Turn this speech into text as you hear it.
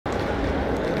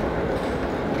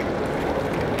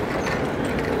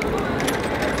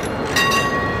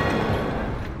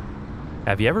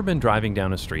Have you ever been driving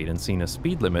down a street and seen a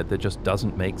speed limit that just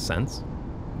doesn't make sense?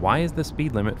 Why is the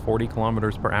speed limit 40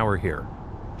 kilometers per hour here?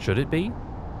 Should it be?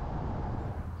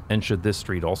 And should this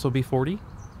street also be 40?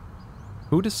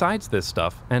 Who decides this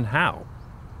stuff and how?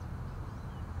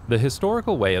 The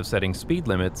historical way of setting speed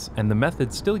limits, and the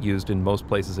method still used in most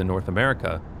places in North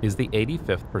America, is the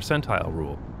 85th percentile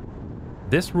rule.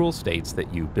 This rule states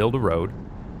that you build a road,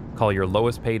 call your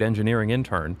lowest paid engineering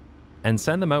intern, and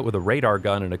send them out with a radar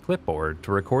gun and a clipboard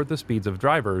to record the speeds of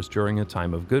drivers during a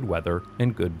time of good weather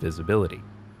and good visibility.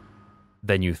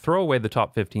 Then you throw away the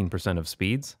top 15% of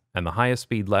speeds, and the highest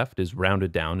speed left is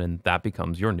rounded down, and that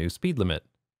becomes your new speed limit.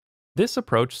 This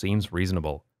approach seems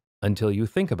reasonable, until you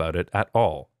think about it at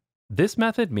all. This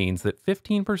method means that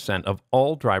 15% of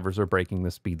all drivers are breaking the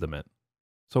speed limit.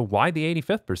 So why the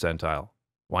 85th percentile?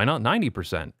 Why not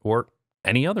 90% or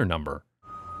any other number?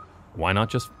 Why not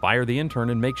just fire the intern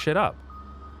and make shit up?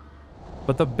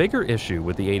 But the bigger issue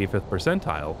with the 85th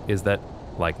percentile is that,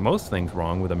 like most things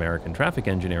wrong with American traffic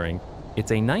engineering,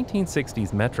 it's a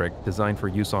 1960s metric designed for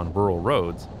use on rural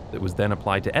roads that was then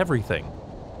applied to everything,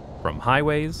 from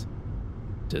highways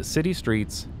to city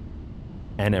streets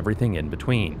and everything in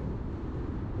between.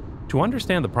 To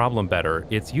understand the problem better,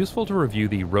 it's useful to review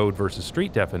the road versus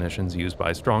street definitions used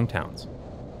by strong towns.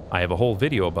 I have a whole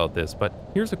video about this, but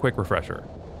here's a quick refresher.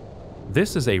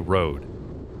 This is a road,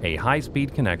 a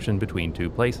high-speed connection between two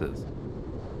places.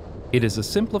 It is a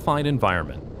simplified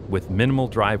environment with minimal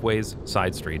driveways,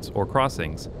 side streets, or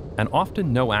crossings, and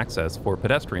often no access for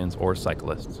pedestrians or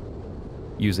cyclists.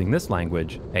 Using this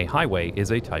language, a highway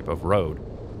is a type of road.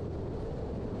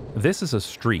 This is a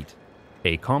street,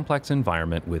 a complex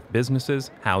environment with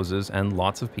businesses, houses, and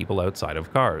lots of people outside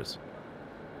of cars.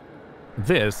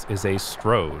 This is a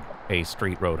strode, a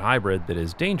street-road hybrid that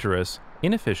is dangerous,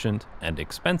 inefficient, and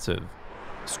expensive.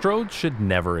 Stroads should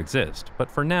never exist, but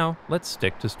for now, let's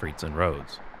stick to streets and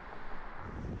roads.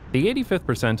 The 85th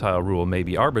percentile rule may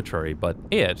be arbitrary, but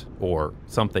it, or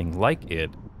something like it,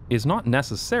 is not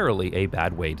necessarily a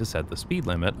bad way to set the speed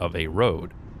limit of a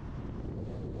road.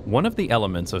 One of the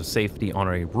elements of safety on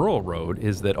a rural road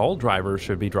is that all drivers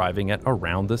should be driving at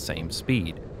around the same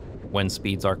speed. When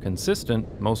speeds are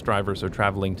consistent, most drivers are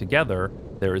traveling together,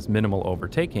 there is minimal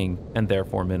overtaking, and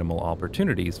therefore minimal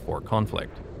opportunities for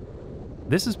conflict.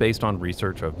 This is based on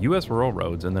research of US rural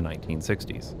roads in the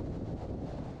 1960s.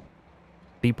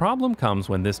 The problem comes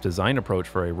when this design approach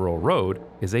for a rural road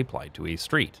is applied to a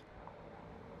street.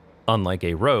 Unlike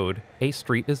a road, a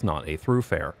street is not a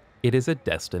thoroughfare, it is a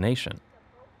destination,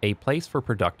 a place for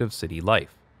productive city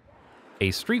life. A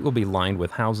street will be lined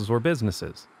with houses or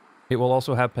businesses. It will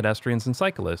also have pedestrians and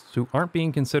cyclists who aren't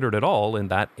being considered at all in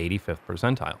that 85th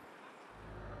percentile.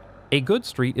 A good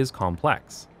street is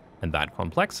complex, and that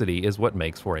complexity is what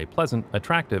makes for a pleasant,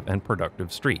 attractive, and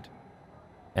productive street.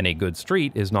 And a good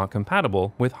street is not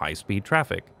compatible with high-speed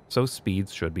traffic, so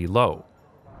speeds should be low.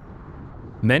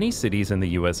 Many cities in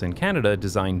the US and Canada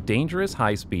design dangerous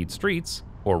high-speed streets,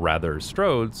 or rather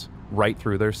stroads, right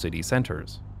through their city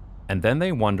centers. And then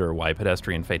they wonder why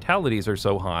pedestrian fatalities are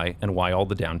so high and why all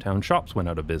the downtown shops went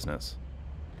out of business.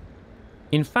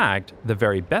 In fact, the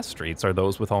very best streets are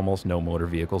those with almost no motor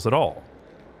vehicles at all.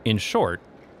 In short,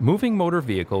 moving motor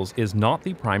vehicles is not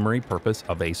the primary purpose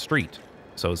of a street,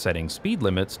 so setting speed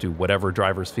limits to whatever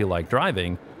drivers feel like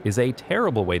driving is a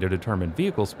terrible way to determine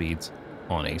vehicle speeds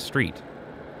on a street.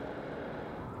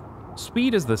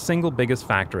 Speed is the single biggest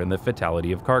factor in the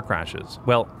fatality of car crashes.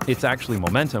 Well, it's actually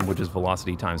momentum, which is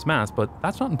velocity times mass, but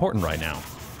that's not important right now.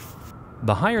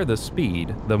 The higher the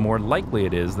speed, the more likely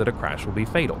it is that a crash will be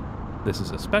fatal. This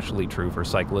is especially true for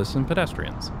cyclists and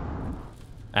pedestrians.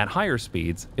 At higher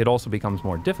speeds, it also becomes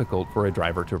more difficult for a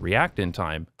driver to react in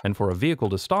time and for a vehicle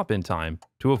to stop in time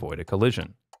to avoid a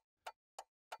collision.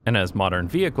 And as modern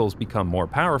vehicles become more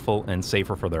powerful and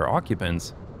safer for their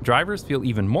occupants, drivers feel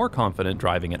even more confident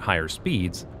driving at higher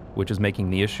speeds, which is making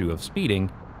the issue of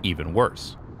speeding even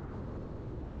worse.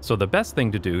 So the best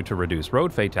thing to do to reduce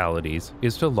road fatalities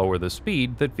is to lower the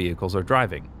speed that vehicles are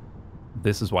driving.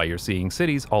 This is why you're seeing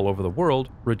cities all over the world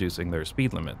reducing their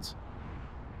speed limits.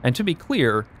 And to be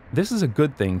clear, this is a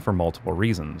good thing for multiple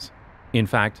reasons. In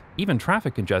fact, even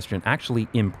traffic congestion actually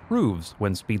improves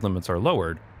when speed limits are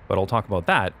lowered, but I'll talk about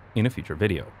that in a future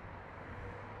video.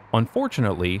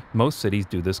 Unfortunately, most cities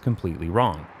do this completely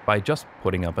wrong, by just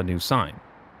putting up a new sign.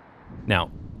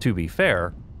 Now, to be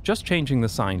fair, just changing the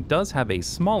sign does have a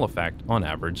small effect on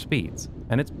average speeds,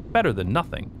 and it's better than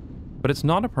nothing, but it's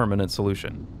not a permanent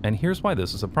solution, and here's why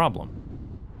this is a problem.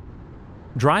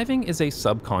 Driving is a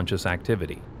subconscious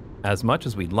activity. As much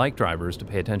as we'd like drivers to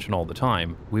pay attention all the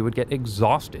time, we would get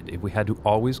exhausted if we had to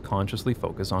always consciously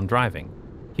focus on driving.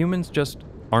 Humans just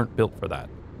aren't built for that.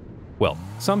 Well,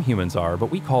 some humans are,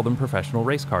 but we call them professional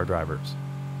race car drivers.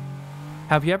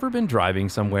 Have you ever been driving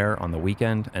somewhere on the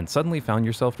weekend and suddenly found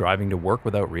yourself driving to work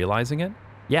without realizing it?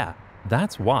 Yeah,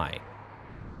 that's why.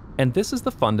 And this is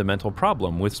the fundamental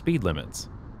problem with speed limits.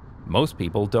 Most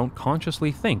people don't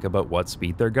consciously think about what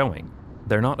speed they're going.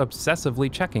 They're not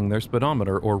obsessively checking their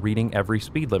speedometer or reading every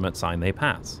speed limit sign they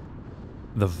pass.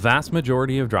 The vast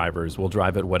majority of drivers will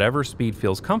drive at whatever speed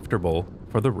feels comfortable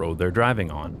for the road they're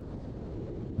driving on.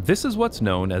 This is what's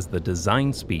known as the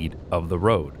design speed of the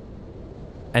road.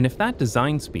 And if that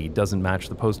design speed doesn't match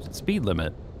the posted speed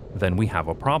limit, then we have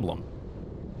a problem.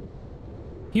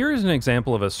 Here is an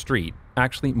example of a street,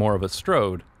 actually more of a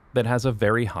strode, that has a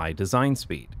very high design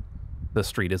speed. The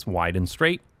street is wide and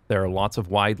straight. There are lots of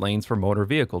wide lanes for motor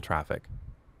vehicle traffic.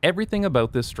 Everything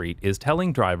about this street is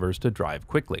telling drivers to drive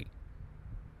quickly.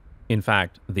 In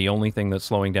fact, the only thing that's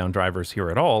slowing down drivers here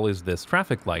at all is this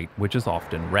traffic light, which is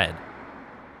often red.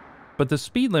 But the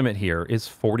speed limit here is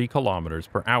 40 kilometers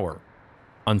per hour.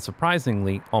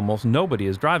 Unsurprisingly, almost nobody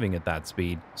is driving at that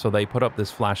speed, so they put up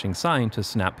this flashing sign to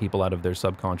snap people out of their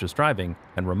subconscious driving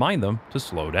and remind them to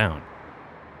slow down.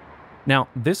 Now,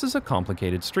 this is a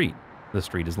complicated street. The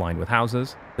street is lined with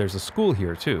houses, there's a school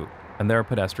here too, and there are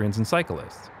pedestrians and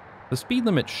cyclists. The speed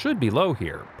limit should be low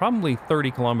here, probably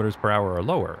 30 kilometers per hour or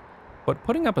lower, but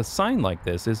putting up a sign like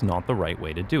this is not the right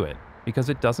way to do it, because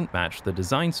it doesn't match the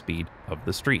design speed of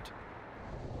the street.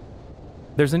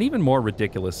 There's an even more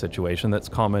ridiculous situation that's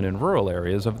common in rural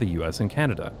areas of the US and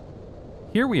Canada.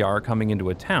 Here we are coming into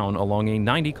a town along a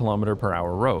 90 km per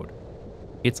hour road.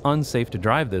 It's unsafe to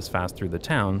drive this fast through the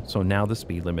town, so now the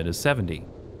speed limit is 70.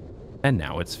 And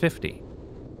now it's 50.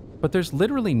 But there's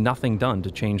literally nothing done to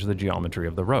change the geometry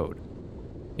of the road.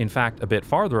 In fact, a bit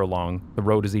farther along, the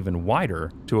road is even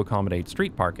wider to accommodate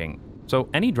street parking, so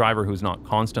any driver who's not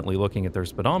constantly looking at their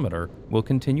speedometer will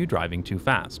continue driving too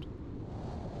fast.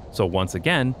 So once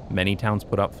again, many towns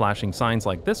put up flashing signs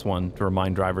like this one to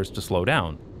remind drivers to slow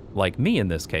down, like me in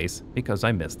this case, because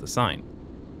I missed the sign.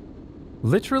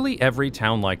 Literally every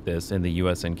town like this in the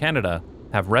US and Canada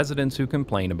have residents who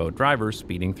complain about drivers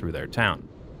speeding through their town.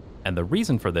 And the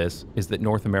reason for this is that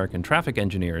North American traffic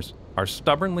engineers are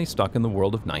stubbornly stuck in the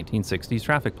world of 1960s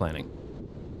traffic planning.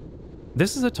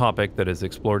 This is a topic that is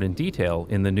explored in detail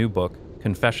in the new book,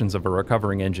 Confessions of a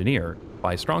Recovering Engineer,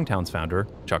 by Strongtown's founder,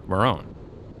 Charles Marhon.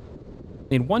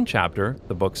 In one chapter,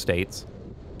 the book states,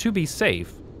 "To be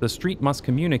safe, the street must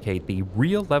communicate the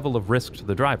real level of risk to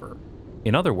the driver.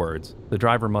 In other words, the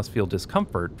driver must feel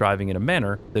discomfort driving in a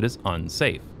manner that is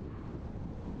unsafe."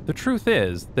 The truth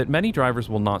is that many drivers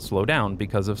will not slow down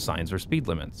because of signs or speed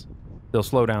limits. They'll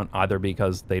slow down either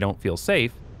because they don't feel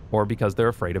safe or because they're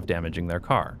afraid of damaging their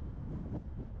car.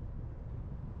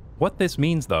 What this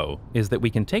means, though, is that we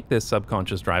can take this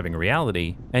subconscious driving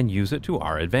reality and use it to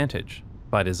our advantage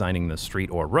by designing the street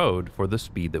or road for the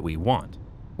speed that we want,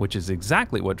 which is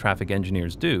exactly what traffic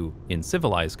engineers do in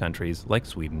civilized countries like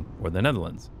Sweden or the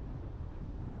Netherlands.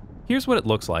 Here's what it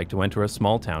looks like to enter a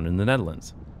small town in the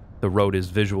Netherlands. The road is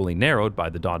visually narrowed by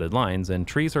the dotted lines and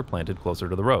trees are planted closer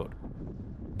to the road.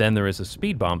 Then there is a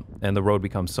speed bump and the road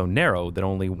becomes so narrow that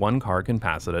only one car can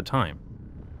pass at a time.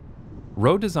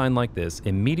 Road design like this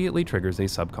immediately triggers a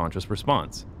subconscious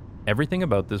response. Everything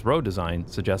about this road design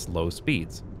suggests low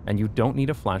speeds, and you don't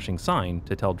need a flashing sign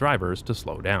to tell drivers to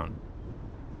slow down.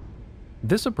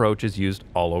 This approach is used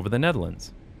all over the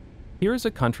Netherlands. Here is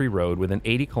a country road with an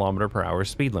 80 km per hour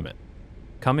speed limit.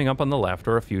 Coming up on the left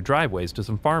are a few driveways to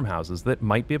some farmhouses that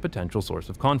might be a potential source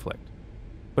of conflict.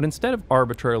 But instead of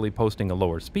arbitrarily posting a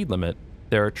lower speed limit,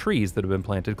 there are trees that have been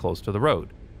planted close to the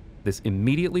road. This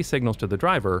immediately signals to the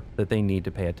driver that they need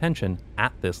to pay attention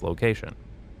at this location.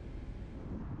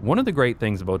 One of the great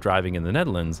things about driving in the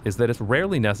Netherlands is that it's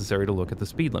rarely necessary to look at the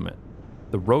speed limit.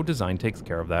 The road design takes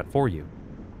care of that for you.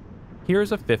 Here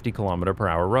is a 50 km per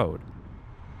hour road.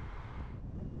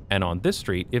 And on this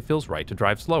street, it feels right to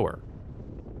drive slower.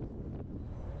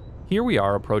 Here we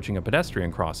are approaching a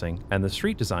pedestrian crossing, and the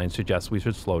street design suggests we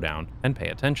should slow down and pay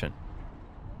attention.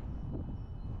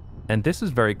 And this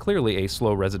is very clearly a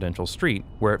slow residential street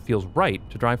where it feels right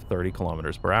to drive 30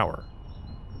 kilometers per hour.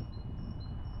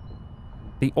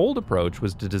 The old approach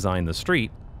was to design the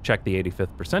street, check the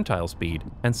 85th percentile speed,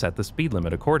 and set the speed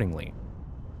limit accordingly.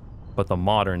 But the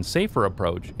modern, safer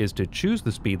approach is to choose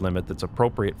the speed limit that's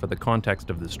appropriate for the context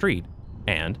of the street,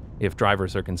 and, if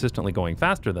drivers are consistently going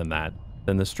faster than that,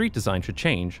 then the street design should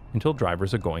change until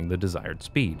drivers are going the desired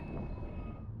speed.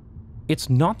 It's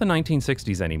not the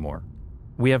 1960s anymore.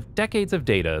 We have decades of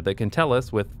data that can tell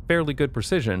us with fairly good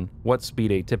precision what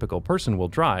speed a typical person will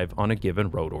drive on a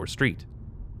given road or street.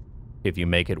 If you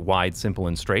make it wide, simple,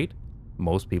 and straight,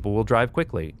 most people will drive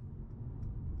quickly.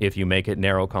 If you make it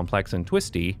narrow, complex, and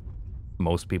twisty,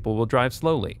 most people will drive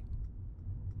slowly.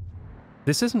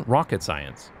 This isn't rocket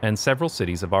science, and several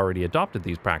cities have already adopted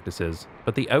these practices,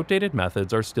 but the outdated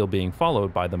methods are still being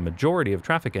followed by the majority of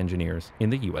traffic engineers in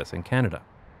the US and Canada.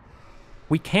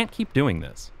 We can't keep doing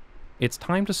this. It's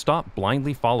time to stop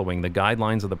blindly following the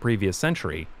guidelines of the previous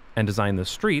century and design the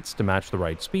streets to match the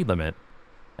right speed limit,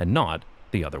 and not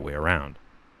the other way around.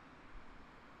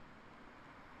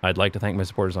 I'd like to thank my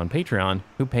supporters on Patreon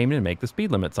who pay me to make the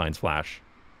speed limit signs flash.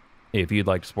 If you'd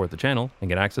like to support the channel and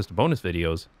get access to bonus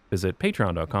videos, visit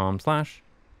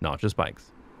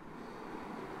patreon.com/notjustbikes.